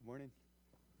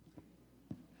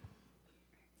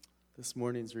This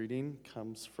morning's reading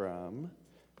comes from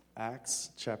Acts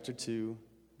chapter 2,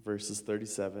 verses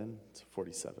 37 to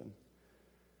 47.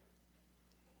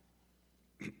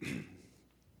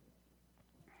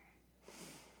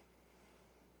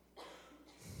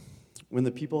 When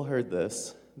the people heard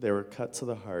this, they were cut to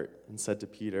the heart and said to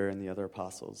Peter and the other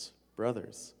apostles,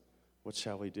 "Brothers, what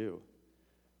shall we do?"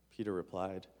 Peter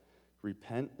replied,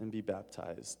 "Repent and be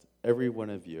baptized, every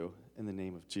one of you, in the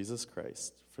name of Jesus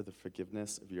Christ, for the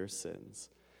forgiveness of your sins,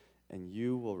 and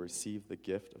you will receive the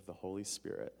gift of the Holy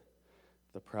Spirit.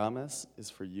 The promise is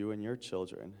for you and your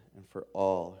children, and for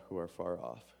all who are far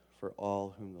off, for all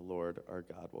whom the Lord our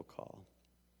God will call."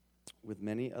 With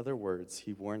many other words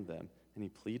he warned them, and he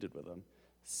pleaded with them,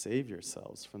 "Save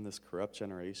yourselves from this corrupt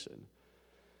generation."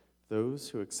 Those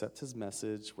who accept his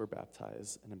message were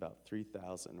baptized, and about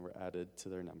 3,000 were added to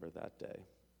their number that day.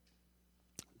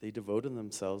 They devoted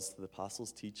themselves to the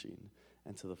apostles' teaching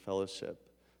and to the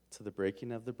fellowship, to the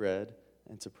breaking of the bread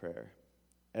and to prayer.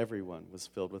 Everyone was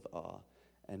filled with awe,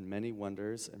 and many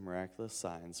wonders and miraculous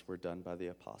signs were done by the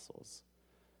apostles.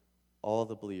 All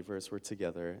the believers were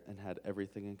together and had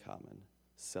everything in common.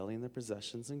 Selling their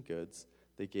possessions and goods,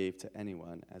 they gave to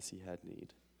anyone as he had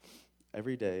need.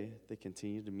 Every day they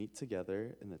continued to meet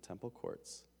together in the temple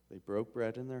courts. They broke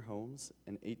bread in their homes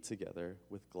and ate together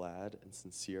with glad and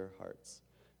sincere hearts,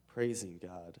 praising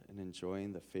God and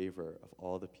enjoying the favor of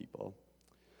all the people.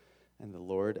 And the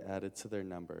Lord added to their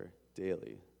number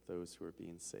daily those who were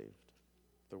being saved.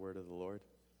 The word of the Lord.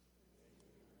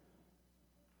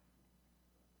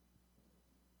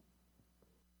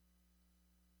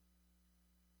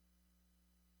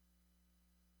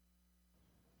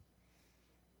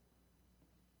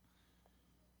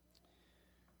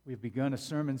 We've begun a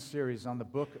sermon series on the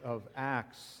book of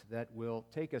Acts that will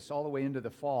take us all the way into the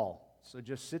fall. So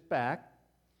just sit back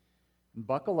and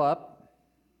buckle up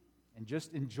and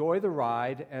just enjoy the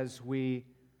ride as we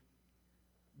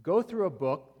go through a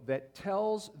book that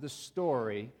tells the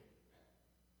story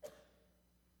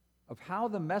of how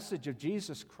the message of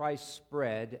Jesus Christ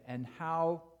spread and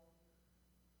how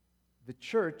the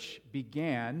church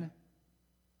began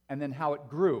and then how it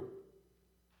grew.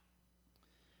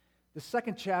 The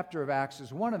second chapter of Acts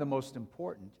is one of the most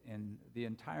important in the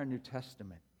entire New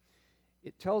Testament.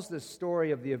 It tells the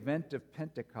story of the event of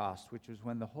Pentecost, which was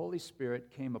when the Holy Spirit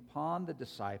came upon the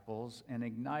disciples and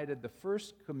ignited the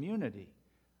first community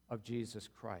of Jesus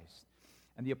Christ.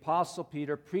 And the Apostle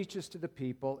Peter preaches to the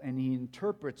people, and he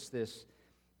interprets this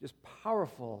just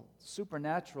powerful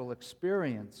supernatural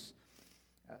experience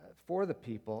for the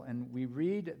people. And we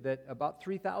read that about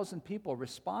 3,000 people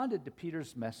responded to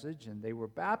Peter's message, and they were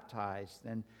baptized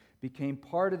and became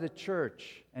part of the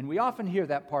church. And we often hear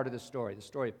that part of the story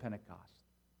of Pentecost.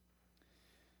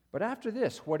 But after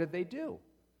this, what did they do?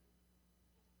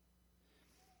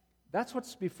 That's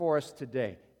what's before us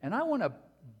today. And I want to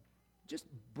just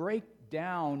break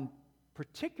down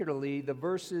particularly the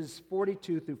verses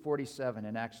 42 through 47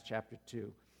 in Acts chapter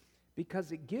 2,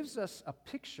 because it gives us a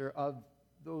picture of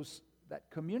that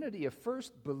community of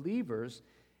first believers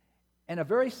and a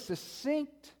very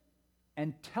succinct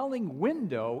and telling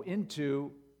window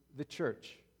into the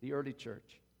church, the early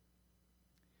church.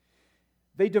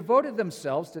 They devoted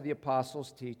themselves to the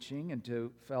apostles' teaching and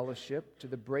to fellowship, to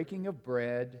the breaking of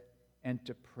bread and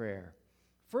to prayer.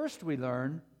 First, we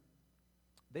learn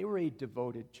they were a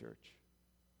devoted church.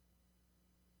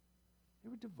 They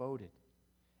were devoted.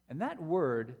 And that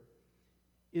word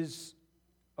is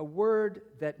a word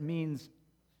that means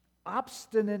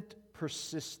obstinate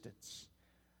persistence,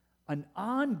 an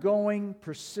ongoing,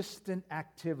 persistent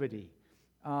activity.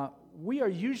 We are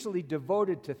usually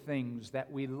devoted to things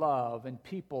that we love and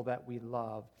people that we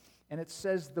love. And it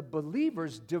says the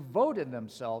believers devoted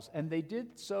themselves, and they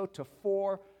did so to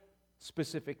 4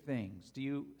 specific things. Do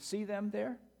you see them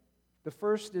there? The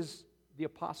first is the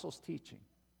apostles' teaching.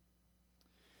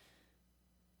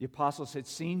 The apostles had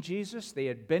seen Jesus, they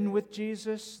had been with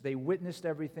Jesus, they witnessed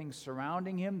everything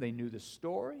surrounding him, they knew the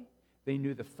story, they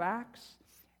knew the facts,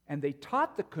 and they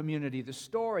taught the community the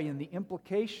story and the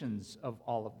implications of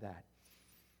all of that.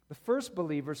 The first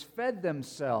believers fed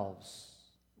themselves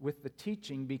with the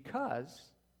teaching because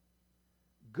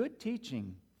good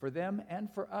teaching for them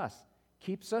and for us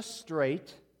keeps us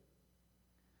straight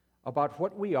about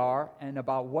what we are and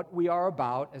about what we are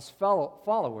about as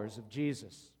followers of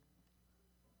Jesus.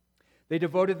 They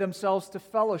devoted themselves to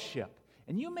fellowship.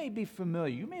 And you may be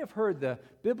familiar, you may have heard the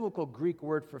biblical Greek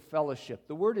word for fellowship.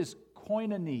 The word is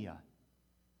koinonia.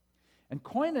 And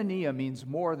koinonia means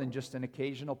more than just an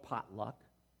occasional potluck.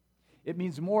 It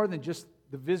means more than just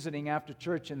the visiting after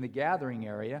church in the gathering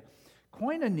area.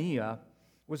 Koinonia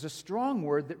was a strong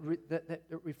word that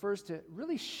refers to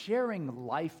really sharing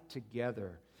life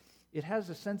together. It has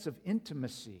a sense of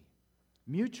intimacy,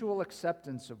 mutual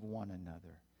acceptance of one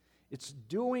another. It's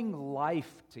doing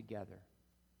life together.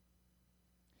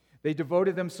 They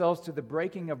devoted themselves to the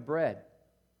breaking of bread.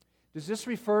 Does this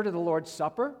refer to the Lord's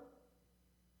Supper?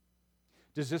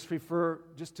 Does this refer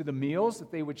just to the meals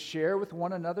that they would share with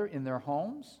one another in their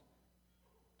homes?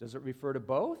 Does it refer to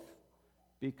both?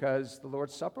 Because the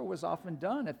Lord's Supper was often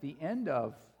done at the end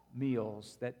of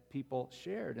meals that people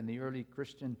shared in the early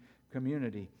Christian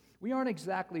community. We aren't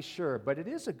exactly sure, but it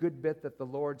is a good bit that the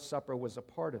Lord's Supper was a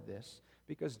part of this,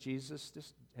 because Jesus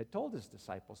had told his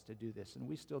disciples to do this, and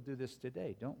we still do this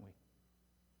today, don't we?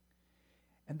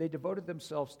 And they devoted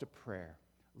themselves to prayer.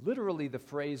 Literally, the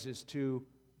phrase is to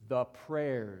the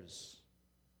prayers.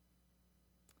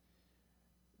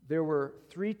 There were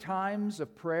 3 times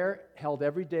of prayer held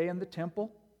every day in the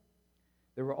temple.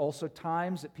 There were also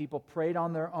times that people prayed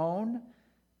on their own.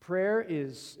 Prayer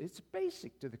it's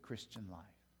basic to the Christian life.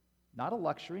 Not a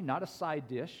luxury, not a side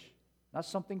dish, not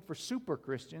something for super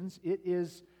Christians. It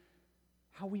is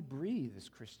how we breathe as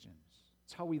Christians.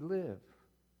 It's how we live.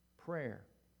 Prayer.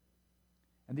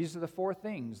 And these are the 4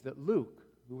 things that Luke,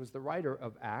 who was the writer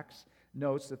of Acts,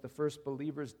 notes that the first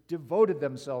believers devoted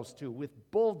themselves to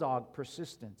with bulldog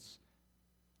persistence.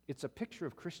 It's a picture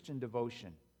of Christian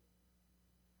devotion.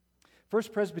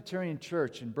 First Presbyterian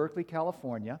Church in Berkeley,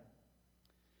 California,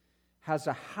 has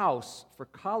a house for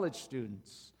college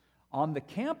students on the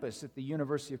campus at the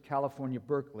University of California,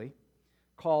 Berkeley,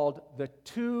 called the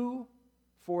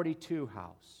 242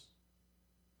 House.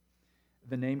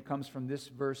 The name comes from this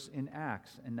verse in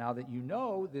Acts. And now that you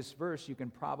know this verse, you can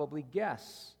probably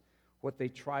guess what they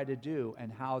try to do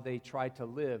and how they try to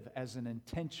live as an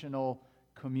intentional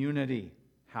community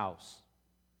house.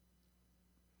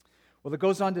 Well, it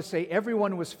goes on to say,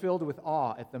 everyone was filled with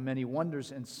awe at the many wonders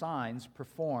and signs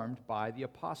performed by the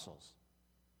apostles.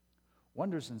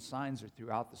 Wonders and signs are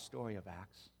throughout the story of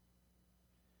Acts.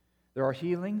 There are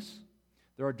healings.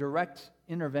 There are direct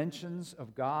interventions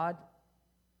of God.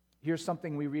 Here's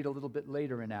something we read a little bit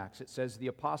later in Acts. It says, the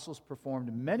apostles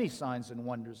performed many signs and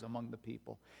wonders among the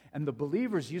people, and the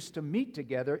believers used to meet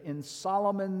together in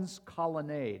Solomon's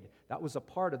colonnade. That was a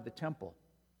part of the temple.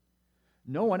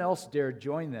 No one else dared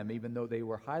join them, even though they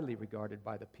were highly regarded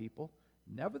by the people.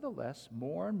 Nevertheless,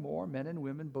 more and more men and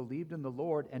women believed in the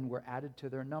Lord and were added to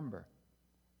their number.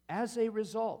 As a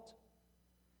result,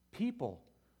 people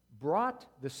brought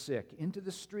the sick into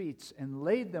the streets and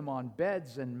laid them on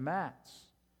beds and mats,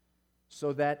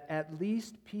 so that at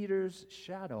least Peter's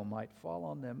shadow might fall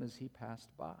on them as he passed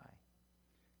by.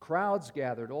 Crowds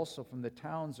gathered also from the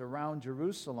towns around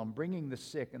Jerusalem, bringing the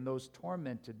sick and those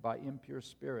tormented by impure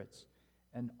spirits,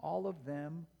 and all of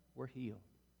them were healed.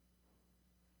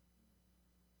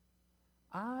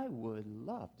 I would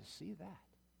love to see that.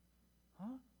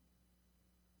 Huh?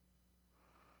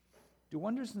 Do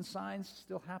wonders and signs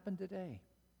still happen today?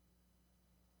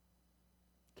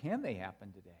 Can they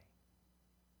happen today?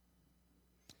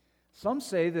 Some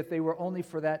say that they were only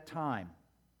for that time.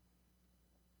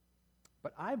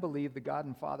 But I believe the God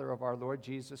and Father of our Lord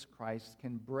Jesus Christ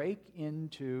can break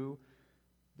into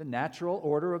the natural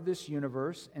order of this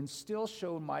universe and still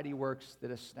show mighty works that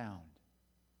astound.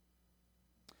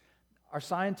 Our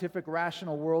scientific,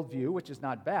 rational worldview, which is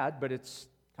not bad, but it's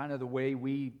kind of the way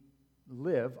we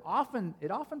live,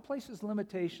 it often places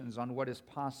limitations on what is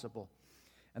possible.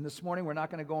 And this morning we're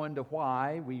not going to go into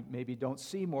why we maybe don't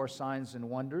see more signs and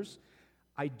wonders.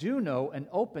 I do know an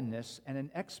openness and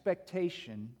an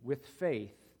expectation with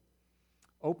faith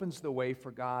opens the way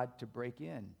for God to break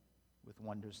in with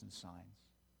wonders and signs.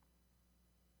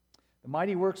 The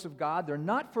mighty works of God, they're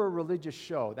not for a religious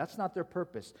show. That's not their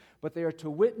purpose. But they are to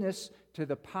witness to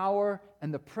the power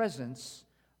and the presence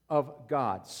of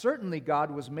God. Certainly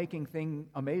God was making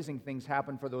amazing things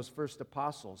happen for those first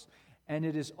apostles. And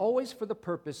it is always for the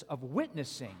purpose of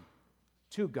witnessing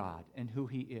to God and who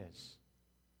He is.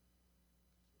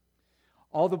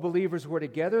 All the believers were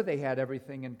together. They had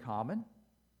everything in common.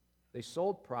 They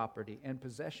sold property and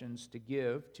possessions to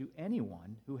give to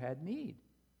anyone who had need.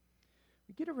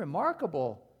 We get a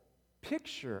remarkable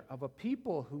picture of a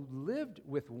people who lived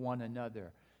with one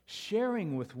another,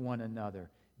 sharing with one another,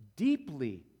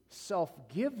 deeply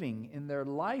self-giving in their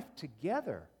life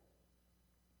together.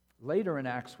 Later in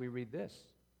Acts, we read this.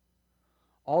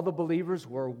 All the believers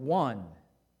were one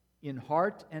in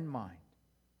heart and mind.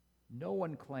 No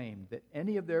one claimed that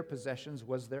any of their possessions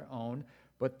was their own,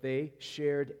 but they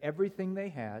shared everything they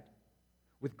had.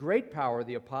 With great power,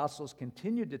 the apostles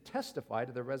continued to testify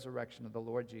to the resurrection of the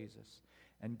Lord Jesus,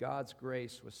 and God's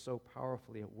grace was so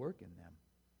powerfully at work in them.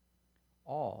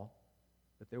 all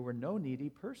that there were no needy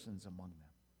persons among them.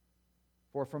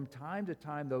 For from time to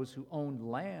time those who owned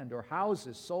land or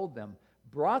houses sold them,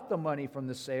 brought the money from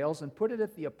the sales, and put it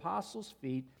at the apostles'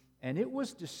 feet, and it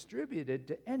was distributed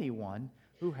to anyone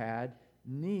who had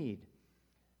need.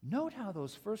 Note how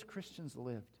those first Christians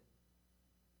lived.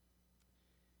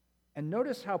 And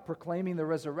notice how proclaiming the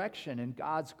resurrection and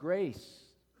God's grace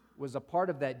was a part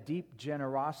of that deep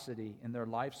generosity in their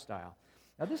lifestyle.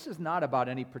 Now, this is not about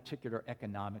any particular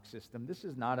economic system. This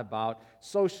is not about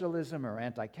socialism or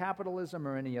anti-capitalism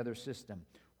or any other system.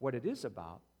 What it is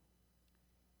about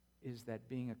is that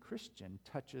being a Christian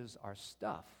touches our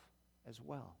stuff as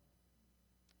well.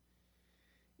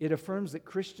 It affirms that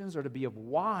Christians are to be of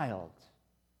wild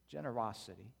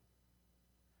generosity.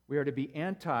 We are to be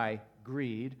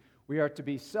anti-greed. We are to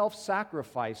be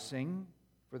self-sacrificing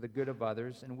for the good of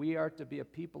others, and we are to be a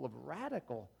people of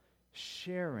radical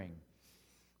sharing.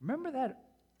 Remember that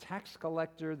tax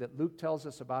collector that Luke tells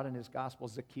us about in his gospel,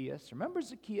 Zacchaeus? Remember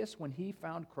Zacchaeus when he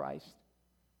found Christ?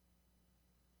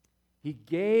 He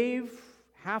gave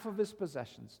half of his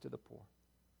possessions to the poor.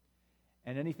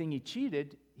 And anything he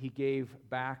cheated, he gave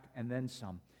back and then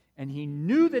some. And he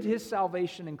knew that his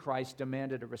salvation in Christ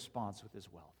demanded a response with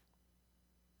his wealth.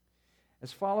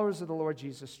 As followers of the Lord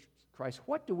Jesus Christ,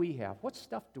 what do we have? What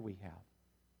stuff do we have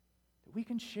that we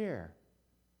can share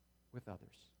with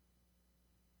others?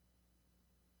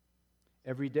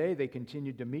 Every day they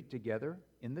continued to meet together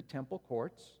in the temple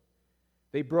courts.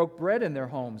 They broke bread in their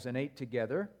homes and ate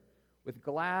together with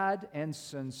glad and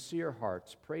sincere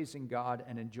hearts, praising God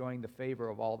and enjoying the favor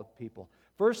of all the people.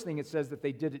 First thing, it says that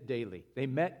they did it daily. They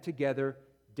met together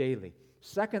daily.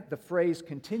 Second, the phrase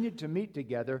continued to meet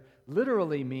together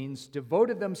literally means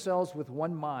devoted themselves with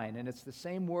one mind, and it's the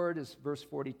same word as verse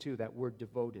 42, that word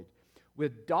devoted.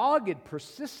 With dogged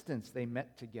persistence they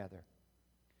met together.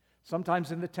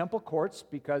 Sometimes in the temple courts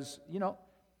because,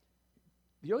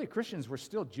 the early Christians were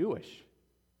still Jewish.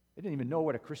 They didn't even know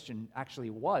what a Christian actually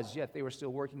was, yet they were still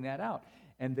working that out.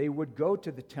 And they would go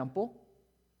to the temple.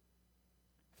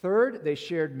 Third, they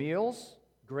shared meals,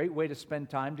 great way to spend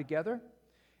time together.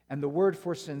 And the word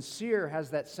for sincere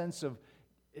has a sense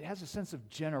of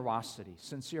generosity,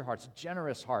 sincere hearts,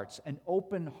 generous hearts, and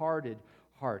open-hearted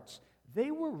hearts.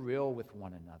 They were real with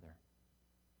one another.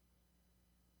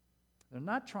 They're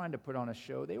not trying to put on a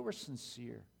show. They were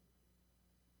sincere.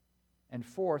 And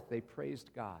fourth, they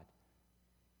praised God.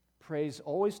 Praise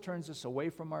always turns us away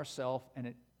from ourselves, and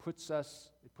it puts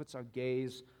our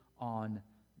gaze on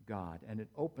God, and it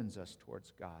opens us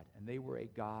towards God. And they were a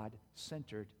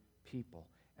God-centered people.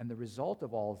 And the result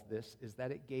of all of this is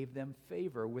that it gave them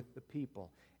favor with the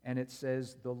people. And it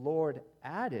says, the Lord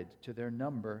added to their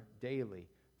number daily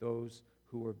those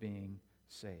who were being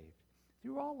saved.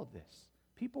 Through all of this,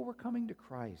 people were coming to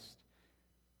Christ.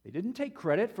 They didn't take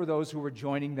credit for those who were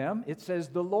joining them. It says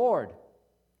the Lord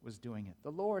was doing it.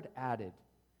 The Lord added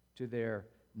to their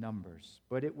numbers.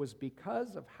 But it was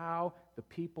because of how the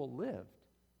people lived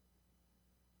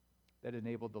that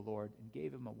enabled the Lord and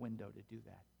gave him a window to do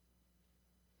that.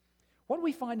 What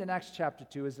we find in Acts chapter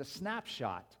 2 is a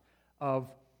snapshot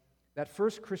of that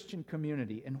first Christian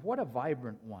community, and what a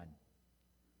vibrant one.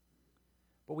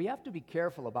 But we have to be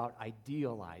careful about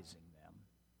idealizing them.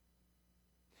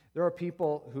 There are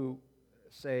people who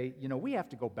say, we have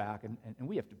to go back and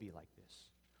we have to be like this.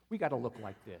 We got to look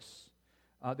like this.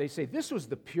 They say, this was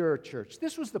the pure church.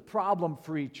 This was the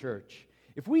problem-free church.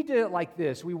 If we did it like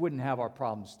this, we wouldn't have our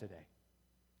problems today.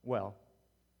 Well,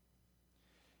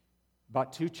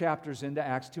 about 2 chapters into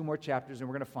Acts, 2 more chapters, and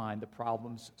we're going to find the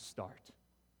problems start.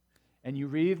 And you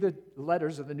read the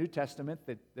letters of the New Testament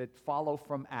that follow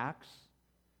from Acts,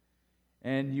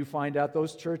 and you find out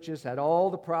those churches had all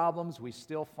the problems we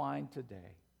still find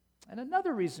today. And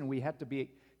another reason we have to be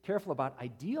careful about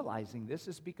idealizing this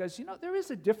is because, there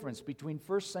is a difference between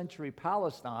first century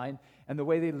Palestine and the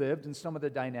way they lived and some of the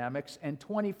dynamics, and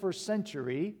 21st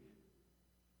century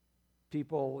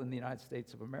people in the United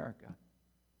States of America.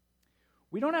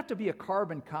 We don't have to be a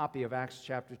carbon copy of Acts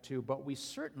chapter 2, but we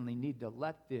certainly need to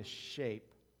let this shape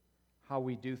how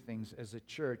we do things as a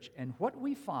church. And what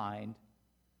we find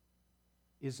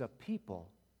is a people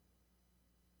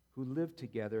who live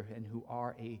together and who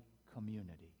are a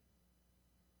community.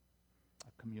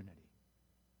 A community.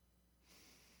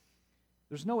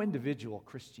 There's no individual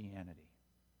Christianity.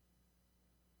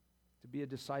 To be a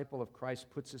disciple of Christ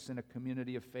puts us in a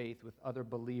community of faith with other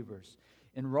believers.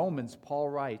 In Romans, Paul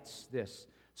writes this,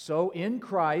 so in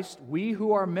Christ, we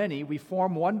who are many, we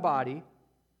form one body,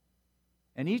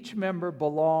 and each member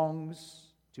belongs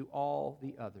to all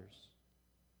the others.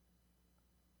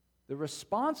 The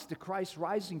response to Christ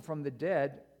rising from the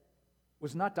dead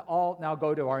was not to all now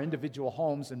go to our individual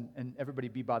homes and everybody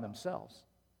be by themselves.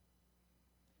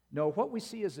 No, what we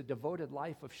see is a devoted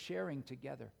life of sharing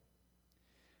together.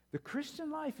 The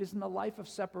Christian life isn't a life of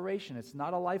separation. It's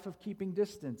not a life of keeping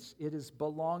distance. It is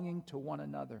belonging to one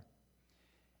another.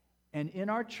 And in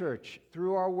our church,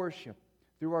 through our worship,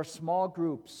 through our small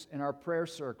groups, and our prayer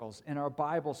circles, and our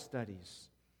Bible studies,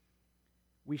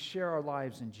 we share our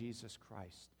lives in Jesus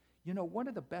Christ. You know, one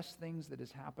of the best things that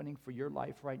is happening for your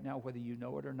life right now, whether you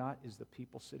know it or not, is the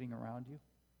people sitting around you.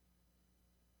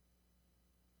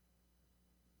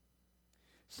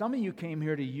 Some of you came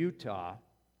here to Utah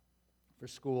for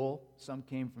school. Some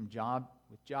came from job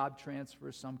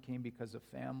transfers. Some came because of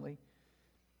family.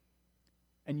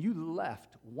 And you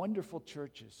left wonderful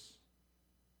churches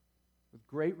with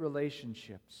great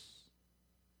relationships.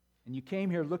 And you came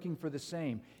here looking for the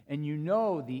same. And you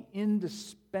know the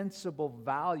indispensable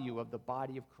value of the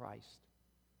body of Christ.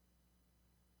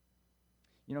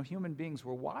 You know, human beings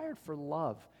were wired for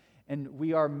love. And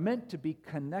we are meant to be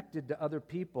connected to other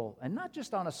people, and not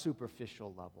just on a superficial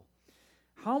level.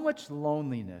 How much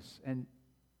loneliness, and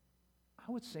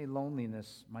I would say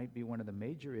loneliness might be one of the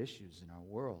major issues in our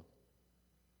world.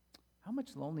 How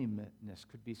much loneliness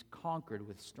could be conquered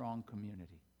with strong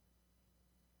community?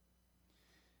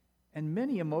 And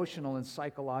many emotional and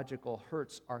psychological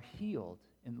hurts are healed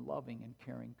in loving and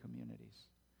caring communities.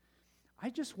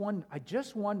 I just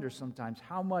wonder sometimes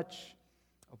how much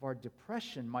of our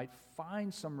depression might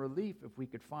find some relief if we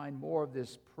could find more of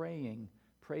this praying,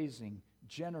 praising,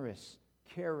 generous,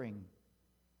 caring,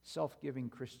 self-giving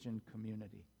Christian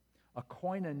community. A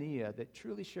koinonia that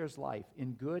truly shares life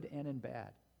in good and in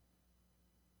bad.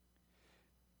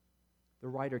 The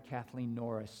writer Kathleen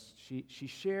Norris, she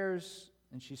shares,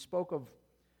 and she spoke of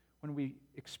when we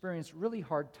experience really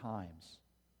hard times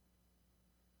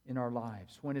in our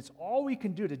lives, when it's all we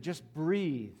can do to just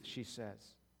breathe, she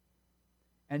says.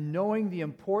 And knowing the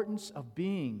importance of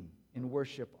being in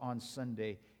worship on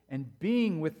Sunday and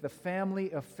being with the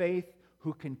family of faith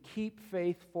who can keep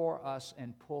faith for us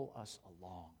and pull us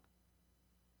along.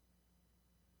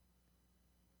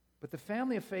 But the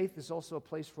family of faith is also a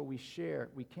place where we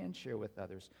can share with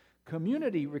others.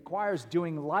 Community requires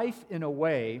doing life in a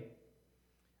way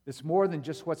that's more than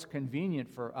just what's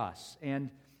convenient for us.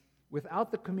 And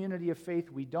without the community of faith,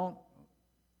 we don't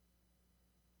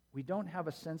have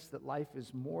a sense that life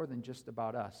is more than just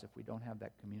about us if we don't have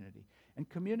that community. And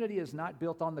community is not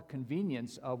built on the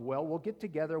convenience of, well, we'll get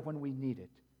together when we need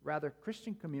it. Rather,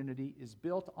 Christian community is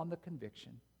built on the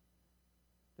conviction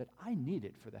that I need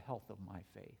it for the health of my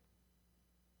faith.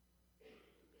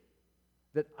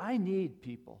 That I need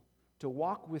people to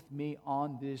walk with me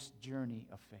on this journey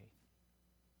of faith.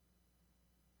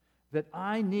 That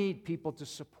I need people to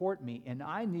support me, and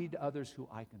I need others who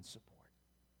I can support.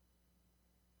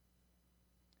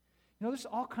 You know, there's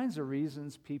all kinds of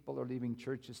reasons people are leaving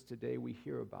churches today. We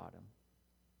hear about them.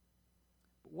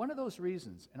 But one of those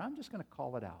reasons, and I'm just going to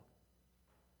call it out,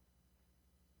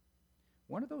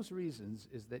 one of those reasons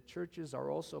is that churches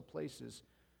are also places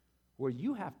where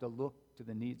you have to look to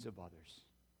the needs of others.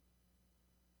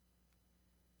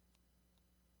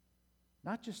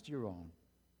 Not just your own,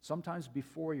 sometimes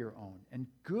before your own. And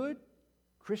good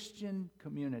Christian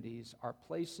communities are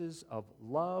places of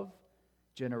love,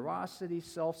 generosity,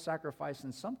 self-sacrifice,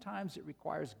 and sometimes it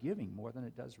requires giving more than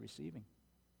it does receiving.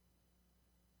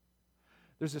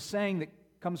 There's a saying that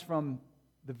comes from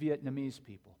the Vietnamese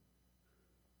people.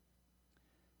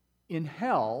 In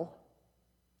hell,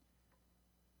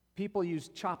 people use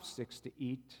chopsticks to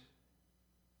eat,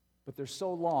 but they're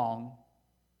so long,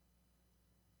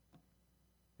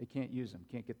 they can't use them,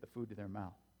 can't get the food to their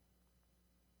mouth.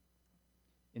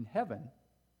 In heaven,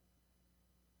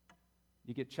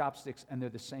 you get chopsticks and they're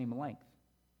the same length.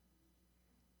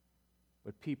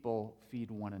 But people feed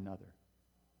one another.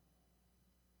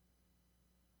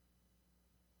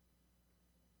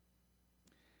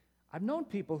 I've known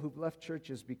people who've left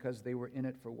churches because they were in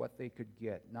it for what they could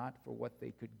get, not for what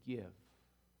they could give.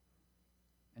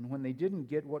 And when they didn't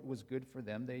get what was good for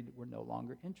them, they were no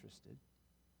longer interested.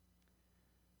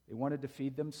 They wanted to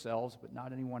feed themselves, but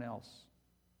not anyone else.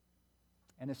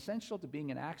 And essential to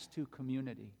being an Acts 2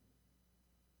 community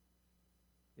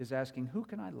is asking, who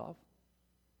can I love?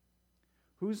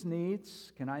 Whose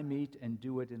needs can I meet and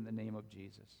do it in the name of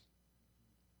Jesus?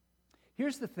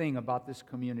 Here's the thing about this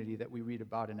community that we read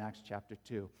about in Acts chapter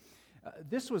 2.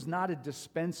 This was not a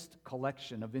dispensed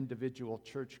collection of individual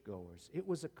churchgoers. It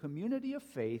was a community of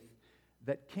faith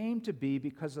that came to be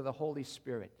because of the Holy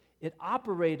Spirit. It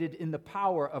operated in the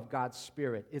power of God's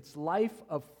Spirit. Its life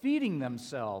of feeding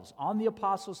themselves on the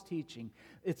apostles' teaching.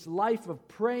 Its life of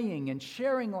praying and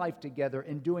sharing life together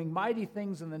and doing mighty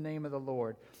things in the name of the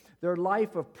Lord. Their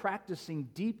life of practicing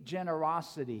deep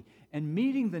generosity and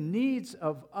meeting the needs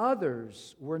of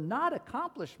others were not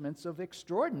accomplishments of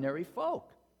extraordinary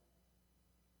folk.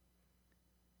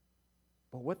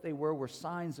 But what they were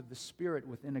signs of the Spirit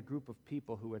within a group of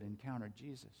people who had encountered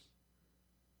Jesus.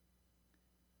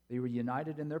 They were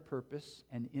united in their purpose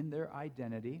and in their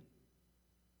identity,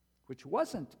 which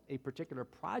wasn't a particular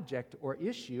project or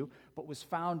issue, but was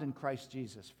found in Christ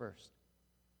Jesus first.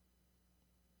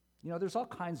 You know, there's all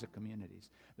kinds of communities.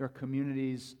 There are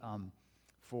communities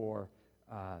for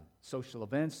social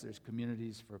events. There's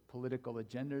communities for political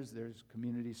agendas. There's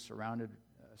communities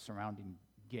surrounding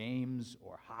games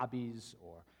or hobbies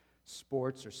or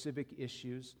sports or civic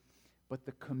issues. But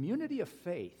the community of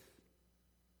faith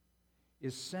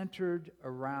is centered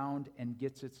around and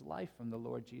gets its life from the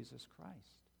Lord Jesus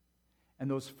Christ.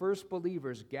 And those first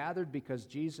believers gathered because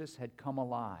Jesus had come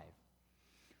alive.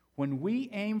 When we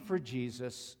aim for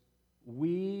Jesus,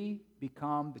 we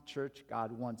become the church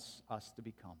God wants us to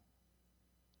become.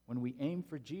 When we aim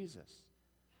for Jesus,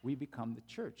 we become the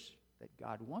church that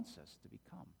God wants us to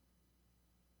become.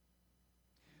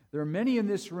 There are many in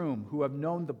this room who have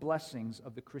known the blessings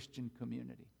of the Christian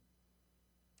community.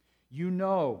 You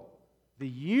know the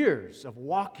years of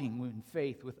walking in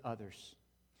faith with others.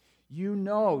 You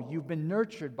know you've been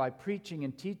nurtured by preaching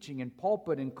and teaching in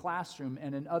pulpit and classroom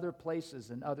and in other places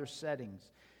and other settings.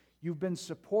 You've been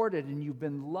supported and you've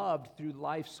been loved through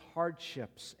life's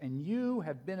hardships. And you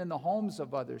have been in the homes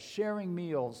of others, sharing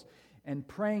meals and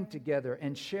praying together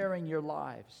and sharing your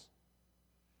lives.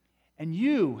 And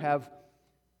you have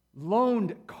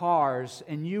loaned cars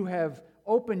and you have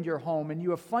opened your home and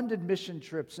you have funded mission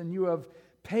trips and you have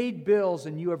paid bills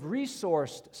and you have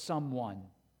resourced someone.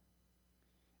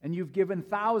 And you've given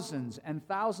thousands and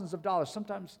thousands of dollars,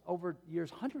 sometimes over years,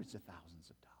 hundreds of thousands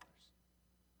of dollars.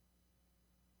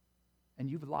 And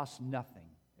you've lost nothing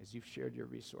as you've shared your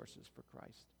resources for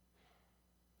Christ.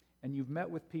 And you've met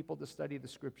with people to study the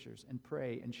Scriptures and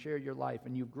pray and share your life.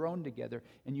 And you've grown together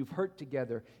and you've hurt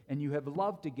together and you have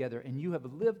loved together and you have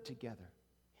lived together.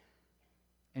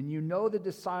 And you know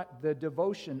the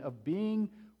devotion of being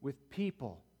with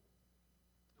people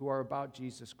who are about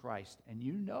Jesus Christ. And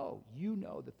you know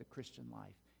that the Christian life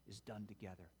is done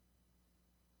together.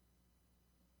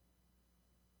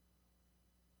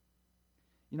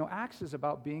 You know, Acts is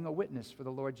about being a witness for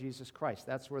the Lord Jesus Christ.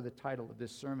 That's where the title of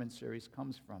this sermon series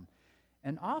comes from.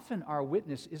 And often our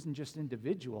witness isn't just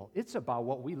individual. It's about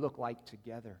what we look like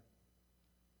together.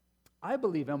 I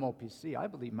believe MOPC, I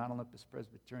believe Mount Olympus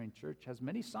Presbyterian Church has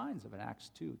many signs of an Acts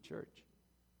 2 church.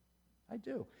 I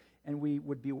do. And we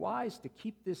would be wise to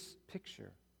keep this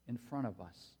picture in front of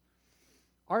us.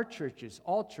 Our churches,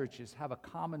 all churches, have a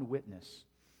common witness.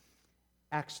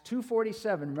 Acts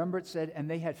 2:47, remember it said, and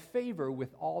they had favor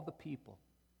with all the people.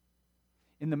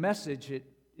 In the Message,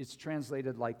 it's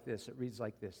translated like this. It reads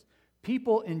like this.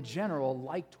 People in general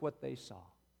liked what they saw.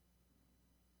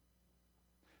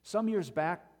 Some years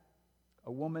back,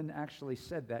 a woman actually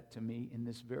said that to me in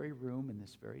this very room, in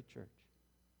this very church.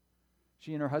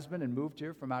 She and her husband had moved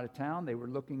here from out of town. They were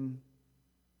looking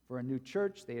for a new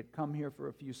church. They had come here for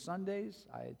a few Sundays.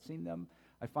 I had seen them.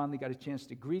 I finally got a chance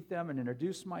to greet them and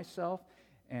introduce myself.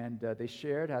 And they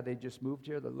shared how they just moved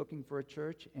here. They're looking for a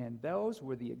church. And those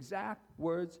were the exact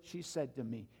words she said to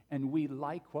me. And we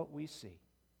like what we see.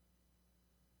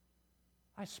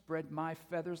 I spread my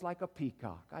feathers like a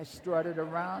peacock. I strutted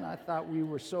around. I thought we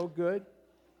were so good.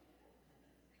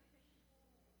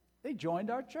 They joined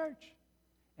our church.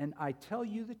 And I tell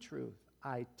you the truth.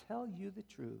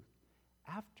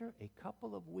 After a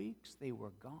couple of weeks, they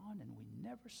were gone and we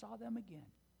never saw them again.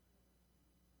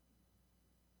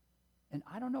 And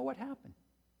I don't know what happened.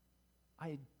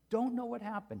 I don't know what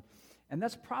happened. And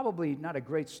that's probably not a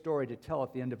great story to tell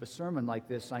at the end of a sermon like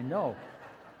this, I know.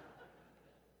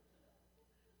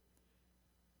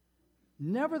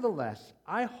 Nevertheless,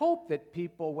 I hope that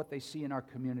people, what they see in our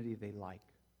community, they like.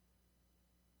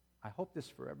 I hope this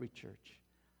for every church.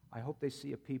 I hope they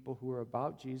see a people who are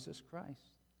about Jesus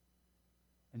Christ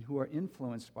and who are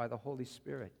influenced by the Holy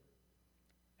Spirit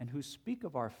and who speak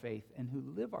of our faith and who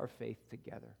live our faith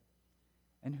together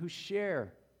and who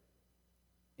share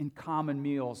in common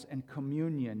meals and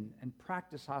communion and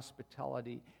practice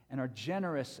hospitality and are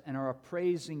generous and are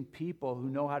appraising people who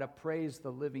know how to praise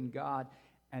the living God,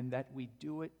 and that we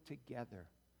do it together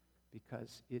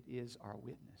because it is our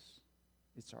witness.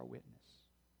 It's our witness.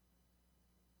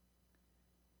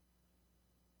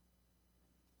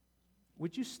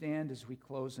 Would you stand as we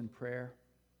close in prayer?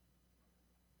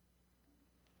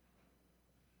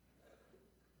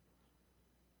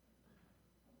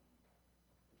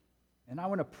 And I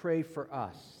want to pray for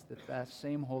us that that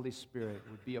same Holy Spirit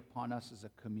would be upon us as a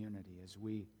community as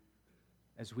we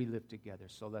live together.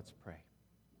 So let's pray.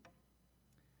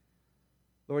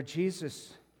 Lord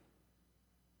Jesus,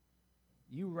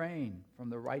 you reign from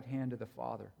the right hand of the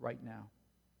Father right now.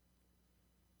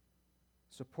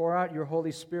 So pour out your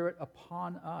Holy Spirit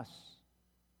upon us.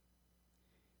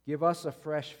 Give us a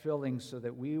fresh filling so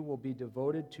that we will be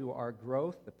devoted to our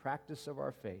growth, the practice of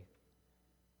our faith,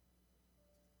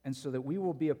 and so that we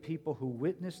will be a people who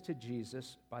witness to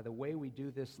Jesus by the way we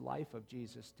do this life of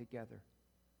Jesus together.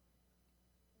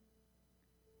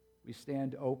 We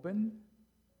stand open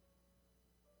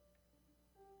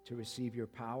to receive your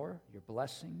power, your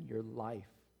blessing, your life.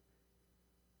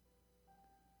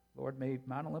 Lord, may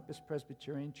Mount Olympus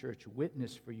Presbyterian Church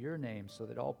witness for your name so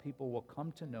that all people will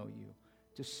come to know you,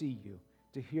 to see you,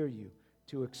 to hear you,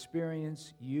 to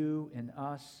experience you in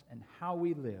us and how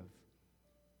we live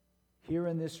here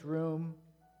in this room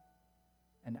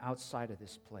and outside of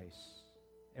this place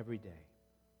every day.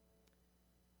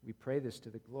 We pray this to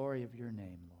the glory of your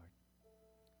name, Lord.